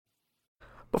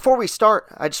Before we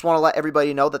start, I just want to let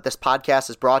everybody know that this podcast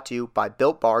is brought to you by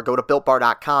Built Bar. Go to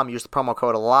BuiltBar.com, use the promo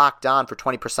code LOCKEDON for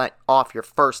 20% off your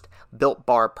first Built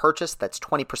Bar purchase. That's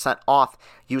 20% off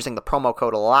using the promo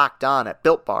code LOCKEDON at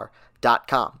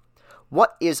BuiltBar.com.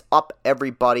 What is up,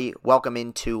 everybody? Welcome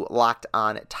into Locked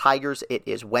On Tigers. It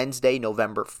is Wednesday,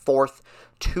 November 4th,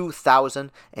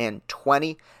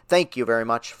 2020. Thank you very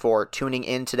much for tuning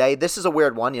in today. This is a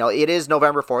weird one. It is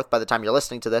November 4th by the time you're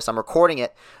listening to this. I'm recording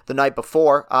it the night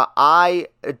before. I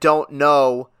don't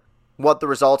know what the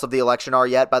results of the election are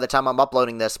yet. By the time I'm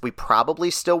uploading this, we probably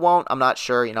still won't. I'm not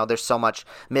sure. There's so much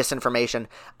misinformation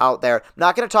out there. I'm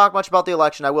not going to talk much about the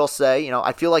election. I will say,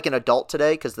 I feel like an adult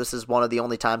today because this is one of the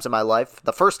only times in my life,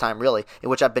 the first time really, in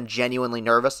which I've been genuinely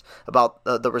nervous about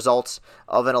the results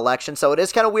of an election. So it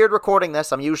is kind of weird recording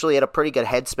this. I'm usually at a pretty good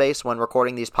headspace when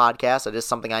recording these podcasts. It is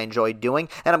something I enjoy doing,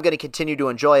 and I'm going to continue to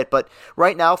enjoy it. But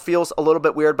right now feels a little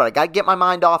bit weird, but I got to get my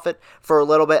mind off it for a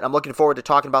little bit. I'm looking forward to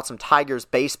talking about some Tigers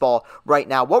baseball right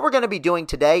now. What we're going to be doing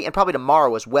today, and probably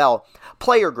tomorrow as well,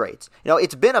 player grades.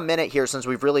 It's been a minute here since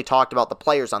we've really talked about the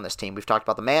players on this team. We've talked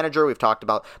about the manager, we've talked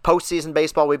about postseason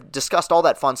baseball, we've discussed all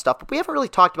that fun stuff, but we haven't really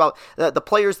talked about the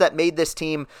players that made this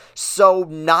team so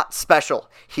not special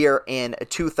here in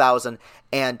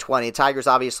 2020. The Tigers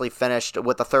obviously finished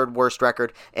with the third worst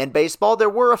record in baseball. There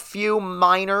were a few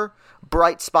minor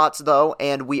bright spots, though,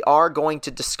 and we are going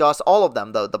to discuss all of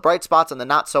them, though, the bright spots and the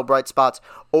not so bright spots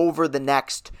over the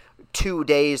next 2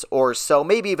 days or so,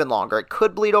 maybe even longer. It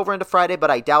could bleed over into Friday, but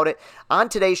I doubt it. On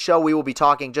today's show, we will be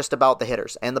talking just about the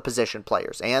hitters and the position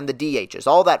players and the DHs,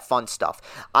 all that fun stuff.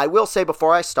 I will say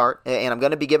before I start, and I'm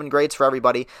going to be giving grades for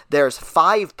everybody, there's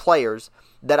 5 players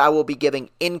that I will be giving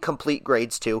incomplete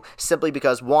grades to, simply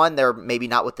because, one, they're maybe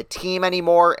not with the team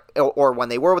anymore, or when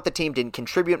they were with the team didn't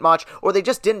contribute much, or they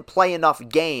just didn't play enough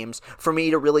games for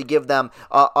me to really give them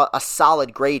a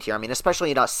solid grade here. I mean, especially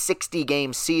in a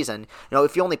 60-game season,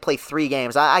 if you only play 3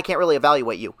 games, I can't really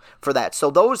evaluate you for that.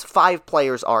 So those 5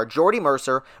 players are Jordy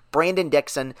Mercer, Brandon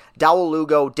Dixon, Dowell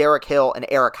Lugo, Derek Hill, and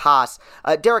Eric Haas.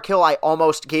 Derek Hill I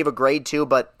almost gave a grade to,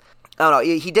 but I don't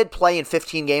know, he did play in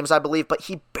 15 games, I believe, but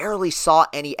he barely saw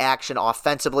any action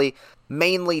offensively,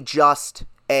 mainly just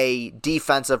a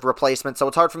defensive replacement, so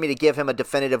it's hard for me to give him a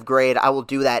definitive grade. I will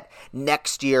do that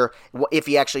next year if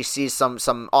he actually sees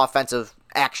some offensive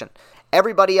action.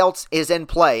 Everybody else is in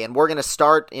play, and we're going to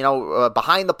start,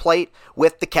 behind the plate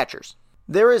with the catchers.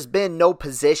 There has been no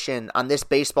position on this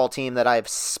baseball team that I've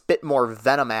spit more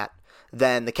venom at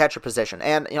than the catcher position.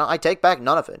 And, I take back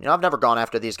none of it. I've never gone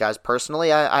after these guys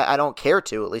personally. I don't care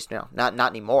to, at least, not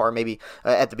anymore. Maybe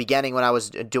at the beginning when I was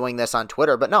doing this on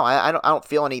Twitter. But no, I don't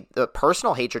feel any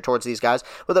personal hatred towards these guys.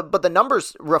 But the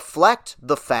numbers reflect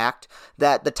the fact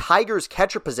that the Tigers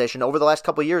catcher position over the last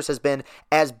couple of years has been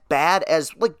as bad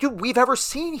as, we've ever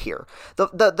seen here.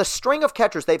 The string of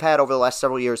catchers they've had over the last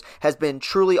several years has been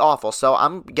truly awful. So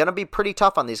I'm going to be pretty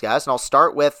tough on these guys. And I'll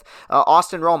start with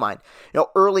Austin Romine.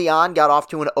 Early on, got off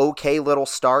to an okay little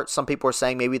start. Some people were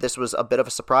saying maybe this was a bit of a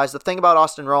surprise. The thing about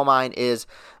Austin Romine is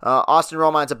Austin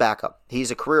Romine's a backup. He's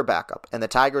a career backup, and the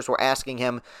Tigers were asking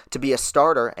him to be a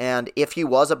starter, and if he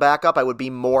was a backup, I would be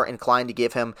more inclined to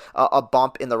give him a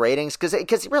bump in the ratings,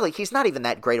 because really, he's not even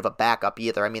that great of a backup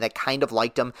either. I mean, I kind of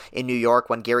liked him in New York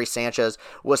when Gary Sanchez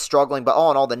was struggling, but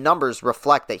all in all, the numbers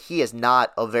reflect that he is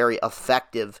not a very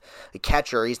effective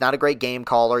catcher. He's not a great game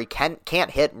caller. He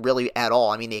can't hit really at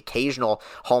all. I mean, the occasional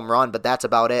home run, but that's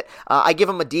about it. I give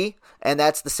him a D, and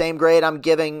that's the same grade I'm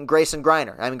giving Grayson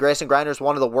Greiner. I mean, Grayson Greiner is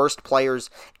one of the worst players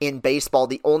in baseball.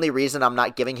 The only reason I'm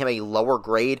not giving him a lower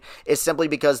grade is simply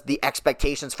because the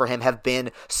expectations for him have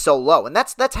been so low. And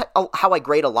that's how I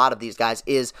grade a lot of these guys,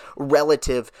 is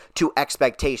relative to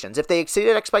expectations. If they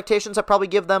exceeded expectations, I'd probably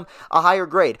give them a higher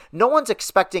grade. No one's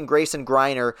expecting Grayson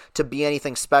Greiner to be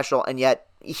anything special, and yet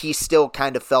he still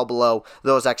kind of fell below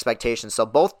those expectations. So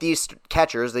both these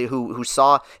catchers who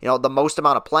saw the most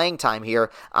amount of playing time here,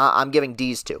 I'm giving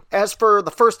D's to. As for the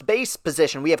first base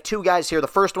position, we have 2 guys here. The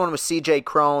first one was CJ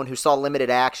Cron, who saw limited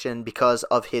action because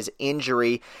of his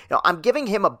injury. I'm giving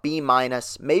him a B-.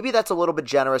 Maybe that's a little bit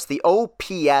generous. The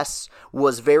OPS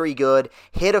was very good.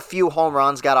 Hit a few home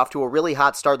runs, got off to a really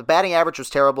hot start. The batting average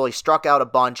was terrible. He struck out a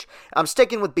bunch. I'm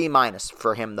sticking with B-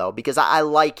 for him, though, because I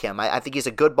like him. I think he's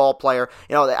a good ball player.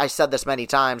 I said this many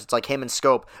times. It's like him and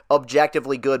Scope,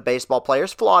 objectively good baseball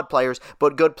players, flawed players,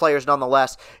 but good players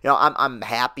nonetheless. I'm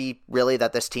happy, really,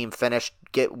 that this team finished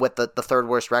get with the third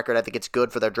worst record. I think it's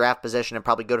good for their draft position and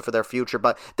probably good for their future,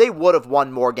 but they would have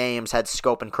won more games had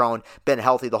Schoop and Cron been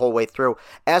healthy the whole way through.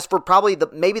 As for probably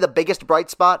maybe the biggest bright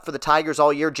spot for the Tigers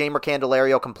all year, Jeimer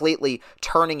Candelario completely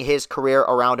turning his career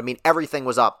around. I mean, everything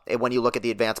was up when you look at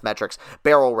the advanced metrics.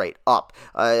 Barrel rate, up.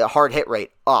 Hard hit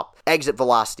rate, up. Exit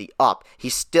velocity, up. He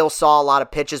still saw a lot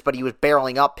of pitches, but he was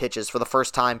barreling up pitches for the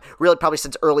first time, really probably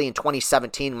since early in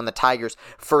 2017 when the Tigers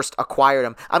first acquired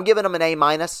him. I'm giving him an A-.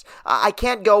 I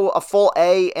can't go a full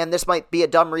A, and this might be a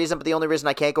dumb reason, but the only reason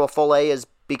I can't go a full A is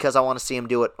because I want to see him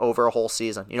do it over a whole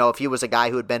season. If he was a guy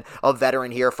who had been a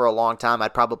veteran here for a long time,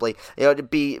 I'd probably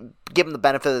give him the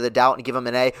benefit of the doubt and give him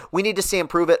an A. We need to see him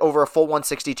prove it over a full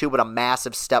 162, but a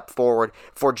massive step forward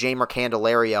for Jeimer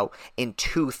Candelario in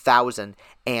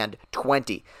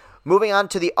 2020. Moving on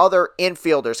to the other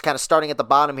infielders, kind of starting at the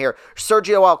bottom here.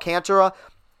 Sergio Alcantara,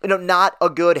 not a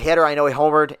good hitter. I know he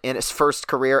homered in his first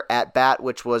career at bat,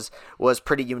 which was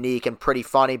pretty unique and pretty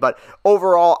funny. But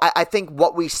overall, I think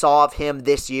what we saw of him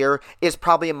this year is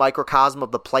probably a microcosm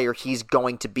of the player he's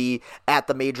going to be at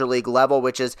the major league level,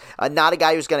 which is not a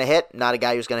guy who's going to hit, not a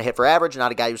guy who's going to hit for average,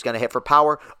 not a guy who's going to hit for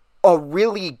power. A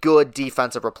really good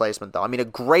defensive replacement, though. I mean, a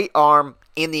great arm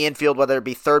in the infield, whether it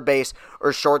be third base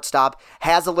or shortstop,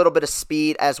 has a little bit of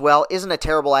speed as well, isn't a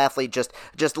terrible athlete,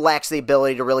 just lacks the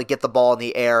ability to really get the ball in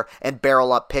the air and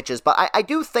barrel up pitches. But I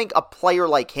do think a player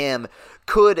like him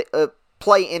could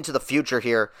play into the future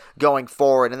here going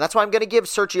forward, and that's why I'm going to give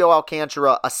Sergio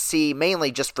Alcantara a C,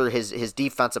 mainly just for his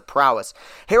defensive prowess.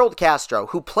 Harold Castro,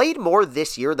 who played more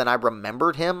this year than I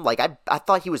remembered him. Like, I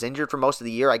thought he was injured for most of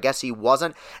the year. I guess he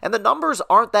wasn't, and the numbers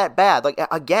aren't that bad. Like,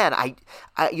 again,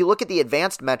 you look at the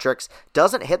advanced metrics,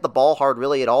 doesn't hit the ball hard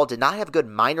really at all, did not have good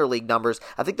minor league numbers.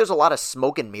 I think there's a lot of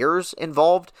smoke and mirrors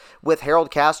involved with Harold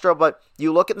Castro, but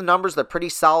you look at the numbers, they're pretty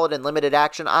solid in limited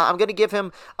action. I'm going to give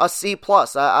him a C+.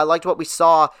 I liked what we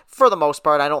saw for the most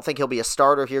part. I don't think he'll be a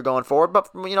starter here going forward, but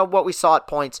what we saw at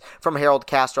points from Harold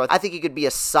Castro, I think he could be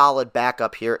a solid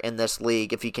backup here in this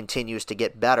league if he continues to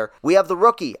get better. We have the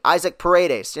rookie, Isaac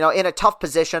Paredes, in a tough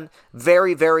position,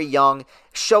 very, very young.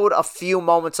 Showed a few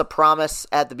moments of promise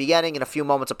at the beginning and a few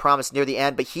moments of promise near the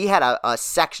end, but he had a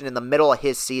section in the middle of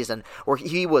his season where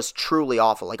he was truly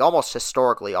awful, like almost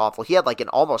historically awful. He had like an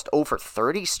almost over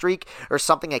 30 streak or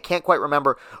something. I can't quite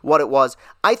remember what it was.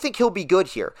 I think he'll be good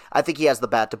here. I think he has the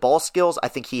bat-to-ball skills. I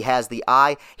think he has the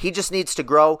eye. He just needs to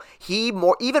grow.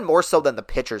 Even more so than the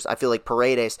pitchers, I feel like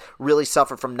Paredes really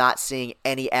suffered from not seeing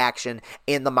any action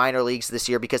in the minor leagues this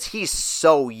year because he's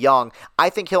so young. I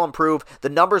think he'll improve. The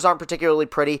numbers aren't particularly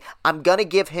pretty. I'm going to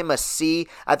give him a C.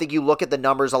 I think you look at the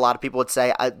numbers, a lot of people would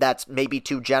say that's maybe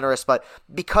too generous, but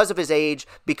because of his age,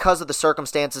 because of the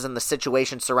circumstances and the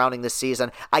situation surrounding this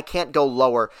season, I can't go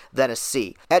lower than a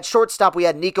C. At shortstop, we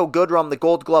had Nico Goodrum, the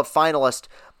Gold Glove finalist.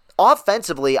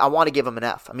 Offensively, I want to give him an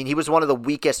F. I mean, he was one of the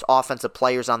weakest offensive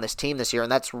players on this team this year,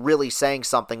 and that's really saying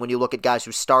something when you look at guys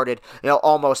who started,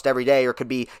 almost every day or could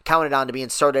be counted on to be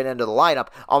inserted into the lineup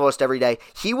almost every day.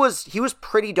 He was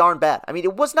pretty darn bad. I mean,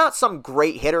 it was not some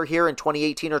great hitter here in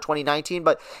 2018 or 2019,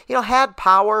 but, had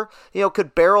power,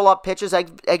 could barrel up pitches.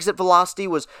 Exit velocity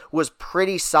was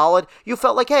pretty solid. You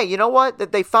felt like, hey, you know what?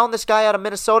 That they found this guy out of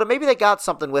Minnesota. Maybe they got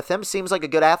something with him. Seems like a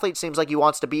good athlete. Seems like he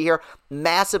wants to be here.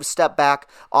 Massive step back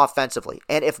offensively.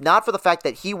 And if not for the fact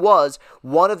that he was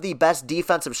one of the best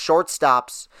defensive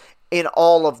shortstops in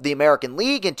all of the American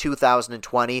League in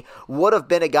 2020, would have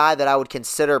been a guy that I would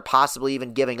consider possibly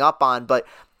even giving up on. But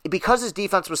because his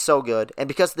defense was so good and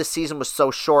because the season was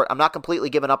so short, I'm not completely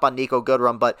giving up on Nico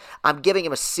Goodrum, but I'm giving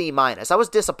him a C-. I was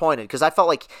disappointed because I felt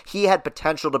like he had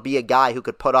potential to be a guy who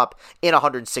could put up in a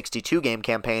 162-game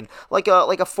campaign, like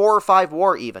a 4 or 5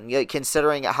 WAR even,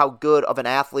 considering how good of an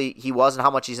athlete he was and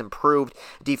how much he's improved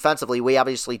defensively. We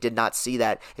obviously did not see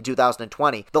that in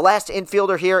 2020. The last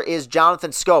infielder here is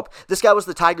Jonathan Schoop. This guy was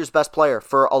the Tigers' best player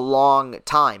for a long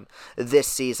time this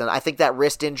season. I think that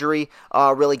wrist injury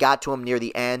really got to him near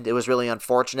the end. It was really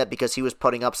unfortunate because he was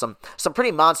putting up some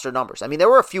pretty monster numbers. I mean, there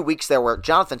were a few weeks there where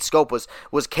Jonathan Schoop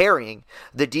was carrying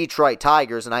the Detroit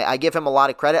Tigers, and I give him a lot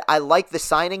of credit. I like the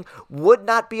signing. Would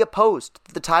not be opposed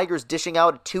to the Tigers dishing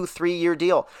out a 2-3 year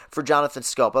deal for Jonathan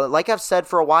Schoop. But like I've said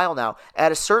for a while now,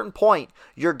 at a certain point,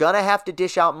 you're going to have to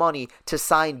dish out money to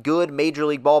sign good Major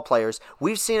League ball players.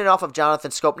 We've seen enough of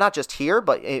Jonathan Schoop, not just here,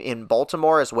 but in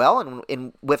Baltimore as well,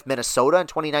 and with Minnesota in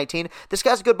 2019. This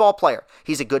guy's a good ball player.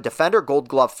 He's a good defender, Gold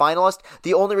Glove Glove finalist.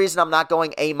 The only reason I'm not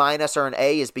going A- or an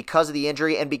A is because of the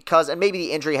injury, and maybe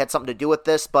the injury had something to do with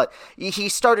this, but he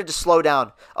started to slow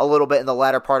down a little bit in the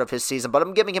latter part of his season. But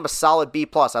I'm giving him a solid B+.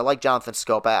 I like Jonathan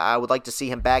Schoop. I would like to see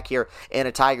him back here in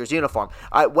a Tigers uniform.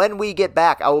 All right, when we get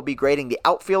back, I will be grading the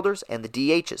outfielders and the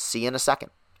DHs. See you in a second.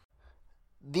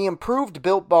 The improved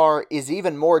Built Bar is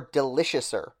even more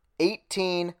deliciouser.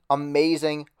 18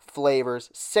 amazing flavors,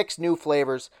 6 new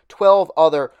flavors, 12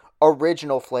 other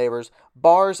original flavors.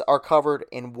 Bars are covered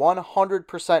in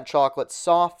 100% chocolate,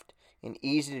 soft and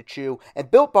easy to chew,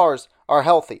 and Built Bars are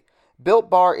healthy. Built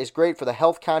Bar is great for the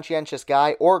health-conscientious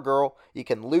guy or girl. You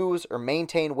can lose or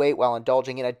maintain weight while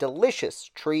indulging in a delicious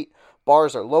treat.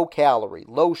 Bars are low-calorie,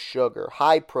 low-sugar,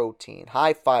 high-protein,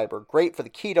 high-fiber, great for the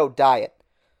keto diet.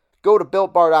 Go to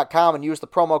BuiltBar.com and use the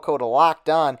promo code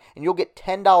LOCKEDON, and you'll get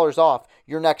 $10 off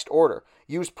your next order.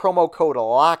 Use promo code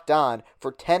LOCKEDON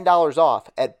for $10 off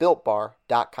at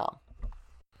BuiltBar.com.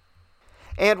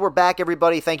 And we're back,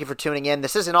 everybody. Thank you for tuning in.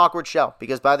 This is an awkward show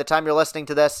because by the time you're listening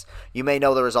to this, you may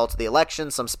know the results of the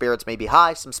election. Some spirits may be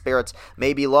high, some spirits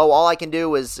may be low. All I can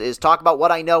do is talk about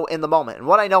what I know in the moment. And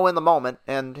what I know in the moment,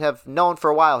 and have known for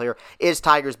a while here, is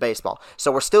Tigers baseball.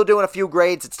 So we're still doing a few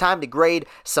grades. It's time to grade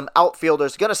some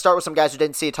outfielders. Going to start with some guys who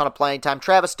didn't see a ton of playing time.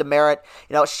 Travis Demeritte,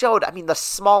 showed, the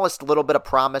smallest little bit of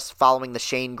promise following the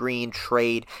Shane Green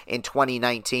trade in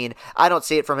 2019. I don't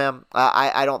see it from him.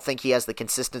 I don't think he has the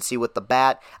consistency with the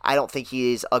bat. I don't think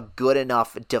he's a good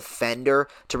enough defender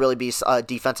to really be a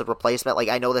defensive replacement.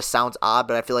 I know this sounds odd,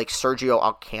 but I feel like Sergio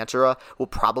Alcantara will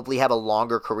probably have a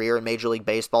longer career in Major League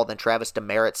Baseball than Travis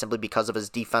Demeritte simply because of his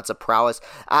defensive prowess.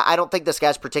 I don't think this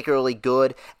guy's particularly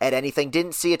good at anything.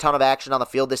 Didn't see a ton of action on the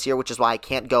field this year, which is why I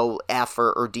can't go F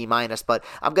or D-, but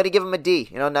I'm going to give him a D.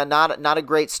 Not a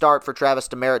great start for Travis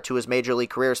Demeritte to his Major League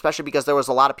career, especially because there was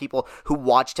a lot of people who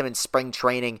watched him in spring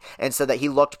training and said that he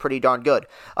looked pretty darn good.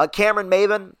 Cameron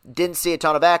Maybin, didn't see a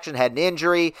ton of action, had an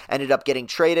injury, ended up getting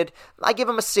traded. I give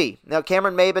him a C. Now,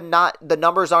 Cameron Maybin, the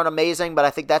numbers aren't amazing, but I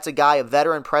think that's a guy, a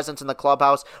veteran presence in the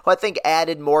clubhouse, who I think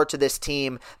added more to this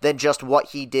team than just what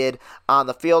he did on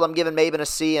the field. I'm giving Maybin a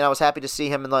C, and I was happy to see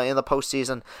him in the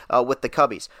postseason with the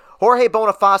Cubbies. Jorge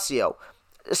Bonifacio,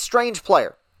 a strange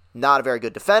player. Not a very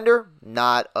good defender,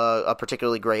 not a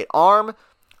particularly great arm,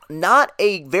 not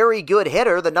a very good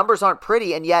hitter. The numbers aren't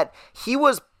pretty, and yet he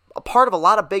was a part of a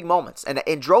lot of big moments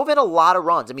and drove in a lot of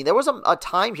runs. There was a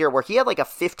time here where he had a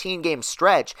 15-game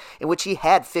stretch in which he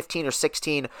had 15 or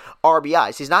 16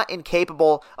 RBIs. He's not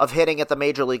incapable of hitting at the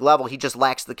major league level. He just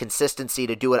lacks the consistency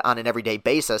to do it on an everyday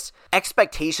basis.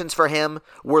 Expectations for him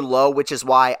were low, which is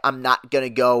why I'm not going to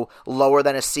go lower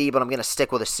than a C, but I'm going to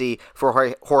stick with a C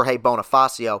for Jorge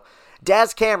Bonifacio.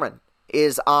 Daz Cameron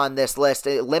is on this list.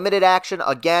 Limited action,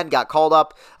 again, got called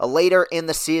up later in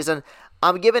the season.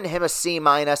 I'm giving him a C-.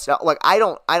 Look, I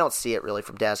don't see it really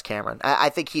from Daz Cameron. I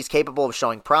think he's capable of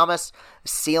showing promise,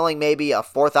 ceiling maybe a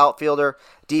fourth outfielder,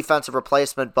 defensive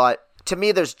replacement, but to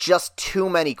me, there's just too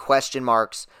many question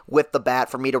marks with the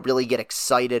bat for me to really get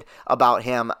excited about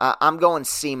him. I'm going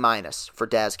C- for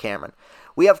Daz Cameron.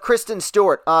 We have Kristen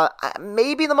Stewart,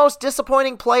 maybe the most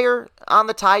disappointing player on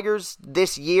the Tigers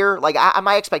this year.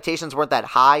 My expectations weren't that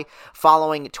high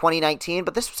following 2019,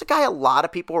 but this was a guy a lot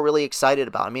of people were really excited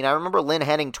about. I remember Lynn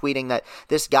Henning tweeting that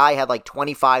this guy had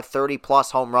 25,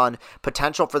 30-plus home run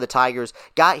potential for the Tigers.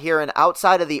 Got here, and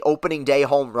outside of the opening day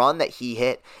home run that he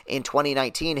hit in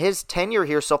 2019, his tenure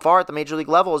here so far at the Major League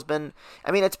level has been,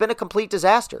 it's been a complete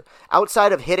disaster.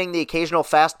 Outside of hitting the occasional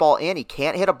fastball in, he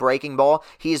can't hit a breaking ball.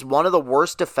 He's one of the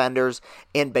worst defenders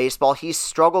in baseball. He's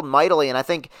struggled mightily, and I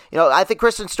think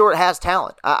Kristen Stewart has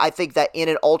talent. I think that in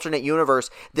an alternate universe,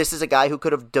 this is a guy who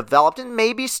could have developed, and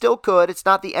maybe still could, it's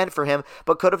not the end for him,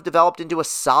 but could have developed into a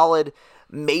solid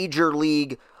major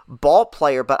league ball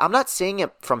player, but I'm not seeing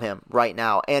it from him right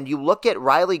now. And you look at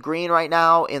Riley Green right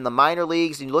now in the minor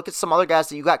leagues, and you look at some other guys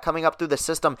that you got coming up through the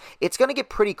system, it's going to get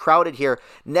pretty crowded here.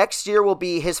 Next year will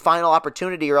be his final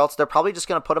opportunity, or else they're probably just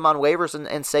going to put him on waivers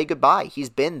and say goodbye. He's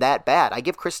been that bad. I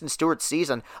give Kristen Stewart's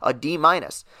season a D-.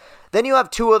 Then you have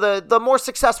two of the more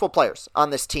successful players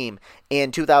on this team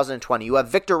in 2020. You have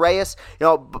Victor Reyes.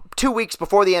 2 weeks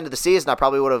before the end of the season, I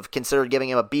probably would have considered giving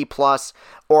him a B+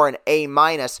 or an A-.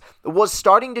 Was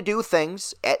starting to do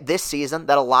things at this season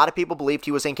that a lot of people believed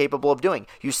he was incapable of doing.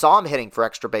 You saw him hitting for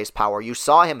extra base power. You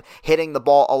saw him hitting the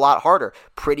ball a lot harder.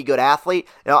 Pretty good athlete.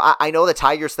 I know the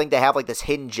Tigers think they have this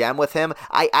hidden gem with him.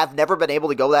 I've never been able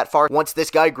to go that far. Once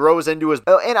this guy grows into his...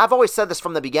 And I've always said this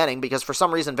from the beginning because for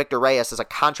some reason Victor Reyes is a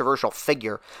controversial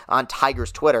figure on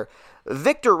Tigers Twitter.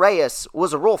 Victor Reyes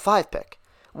was a Rule 5 pick.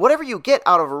 whatever you get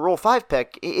out of a Rule 5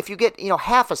 pick, if you get,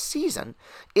 half a season,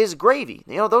 is gravy.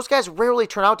 Those guys rarely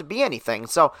turn out to be anything.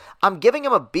 So I'm giving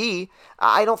him a B.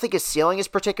 I don't think his ceiling is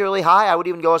particularly high. I would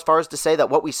even go as far as to say that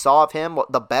what we saw of him,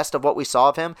 the best of what we saw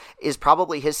of him, is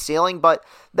probably his ceiling, but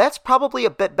that's probably a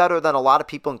bit better than a lot of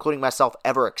people, including myself,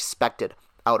 ever expected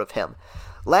out of him.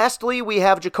 Lastly, we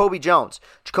have Jacoby Jones.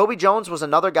 Jacoby Jones was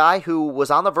another guy who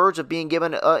was on the verge of being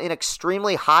given an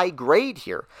extremely high grade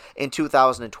here in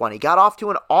 2020. Got off to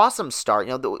an awesome start.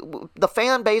 The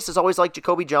fan base has always liked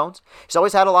Jacoby Jones. He's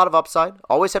always had a lot of upside,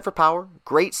 always hit for power,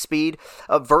 great speed,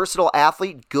 a versatile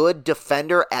athlete, good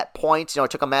defender at points.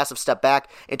 Took a massive step back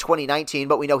in 2019,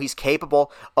 but we know he's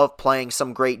capable of playing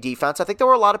some great defense. I think there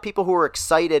were a lot of people who were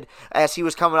excited as he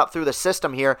was coming up through the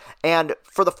system here, and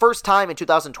for the first time in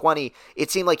 2020,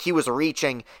 it seemed like he was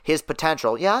reaching his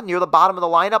potential. Yeah, near the bottom of the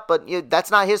lineup, but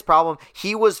that's not his problem.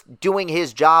 He was doing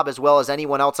his job as well as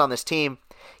anyone else on this team.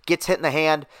 Gets hit in the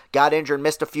hand, got injured,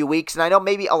 missed a few weeks, and I know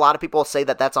maybe a lot of people will say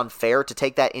that that's unfair to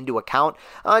take that into account.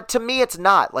 To me, it's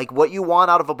not. Like, what you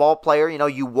want out of a ball player,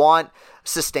 you want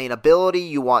sustainability,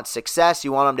 you want success,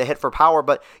 you want him to hit for power,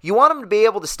 but you want him to be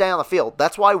able to stay on the field.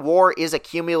 That's why WAR is a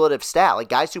cumulative stat. Like,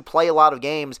 guys who play a lot of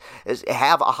games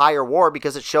have a higher WAR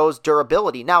because it shows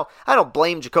durability. Now, I don't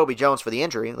blame Jacoby Jones for the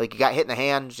injury. Like, he got hit in the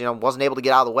hand, wasn't able to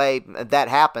get out of the way. That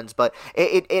happens, but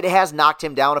it has knocked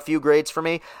him down a few grades for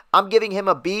me. I'm giving him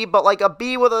a B, but like a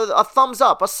B with a thumbs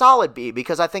up, a solid B,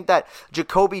 because I think that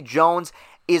Jacoby Jones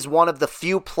is one of the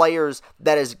few players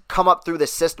that has come up through the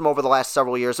system over the last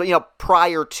several years. So,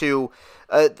 prior to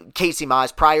Casey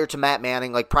Mize, prior to Matt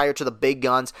Manning, like prior to the big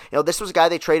guns, this was a guy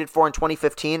they traded for in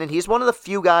 2015, and he's one of the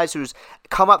few guys who's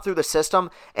come up through the system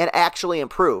and actually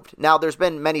improved. Now, there's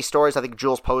been many stories. I think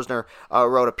Jules Posner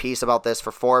wrote a piece about this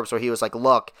for Forbes where he was like,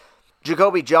 look,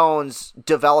 Jacoby Jones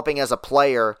developing as a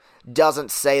player doesn't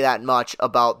say that much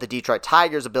about the Detroit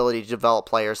Tigers' ability to develop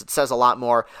players. It says a lot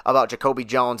more about Jacoby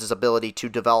Jones' ability to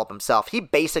develop himself. He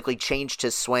basically changed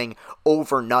his swing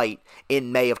overnight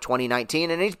in May of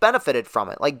 2019, and he's benefited from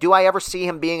it. Like, do I ever see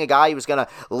him being a guy who's going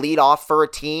to lead off for a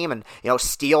team and,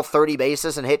 steal 30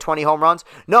 bases and hit 20 home runs?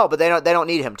 No, but they don't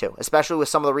need him to, especially with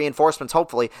some of the reinforcements,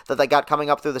 hopefully, that they got coming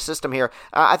up through the system here.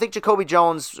 I think Jacoby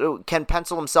Jones can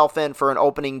pencil himself in for an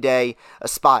opening day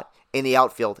spot in the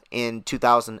outfield in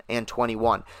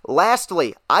 2021.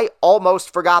 Lastly, I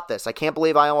almost forgot this. I can't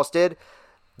believe I almost did.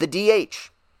 The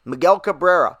DH, Miguel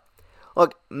Cabrera.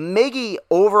 Look, Miggy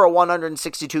over a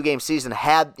 162-game season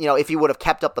had, if he would have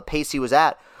kept up the pace he was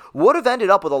at, would have ended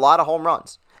up with a lot of home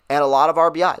runs and a lot of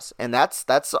RBIs. And that's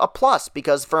a plus,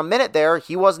 because for a minute there,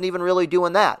 he wasn't even really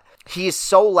doing that. He's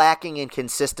so lacking in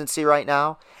consistency right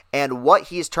now, and what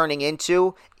he's turning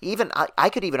into, even I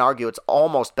could even argue it's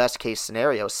almost best case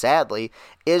scenario, sadly,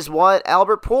 is what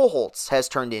Albert Pujols has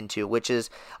turned into, which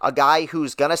is a guy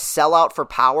who's going to sell out for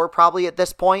power probably at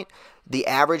this point. The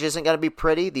average isn't going to be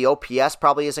pretty. The OPS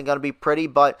probably isn't going to be pretty,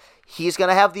 but he's going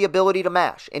to have the ability to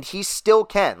mash, and he still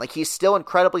can. Like, he's still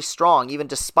incredibly strong. Even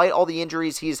despite all the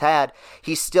injuries he's had,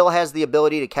 he still has the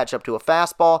ability to catch up to a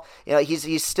fastball.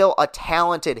 He's still a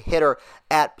talented hitter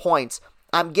at points.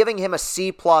 I'm giving him a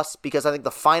C+ because I think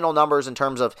the final numbers in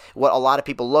terms of what a lot of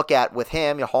people look at with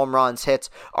him, home runs, hits,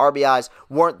 RBIs,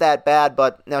 weren't that bad,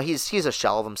 but now he's a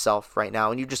shell of himself right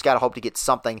now, and you just got to hope to get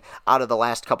something out of the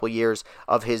last couple years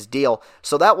of his deal.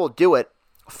 So that will do it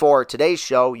for today's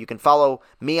show. You can follow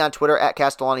me on Twitter at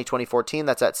Castellani2014.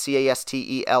 That's at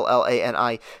Castellani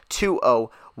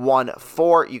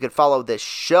 2014. You can follow this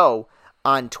show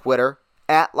on Twitter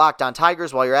at Locked On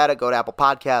Tigers. While you're at it, go to Apple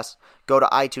Podcasts, go to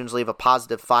iTunes, leave a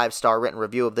positive 5-star written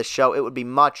review of this show. It would be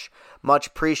much, much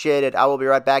appreciated. I will be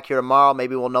right back here tomorrow.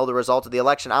 Maybe we'll know the results of the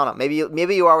election. I don't know.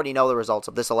 Maybe you already know the results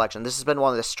of this election. This has been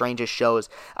one of the strangest shows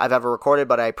I've ever recorded,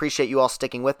 but I appreciate you all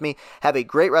sticking with me. Have a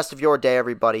great rest of your day,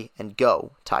 everybody, and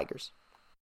go Tigers.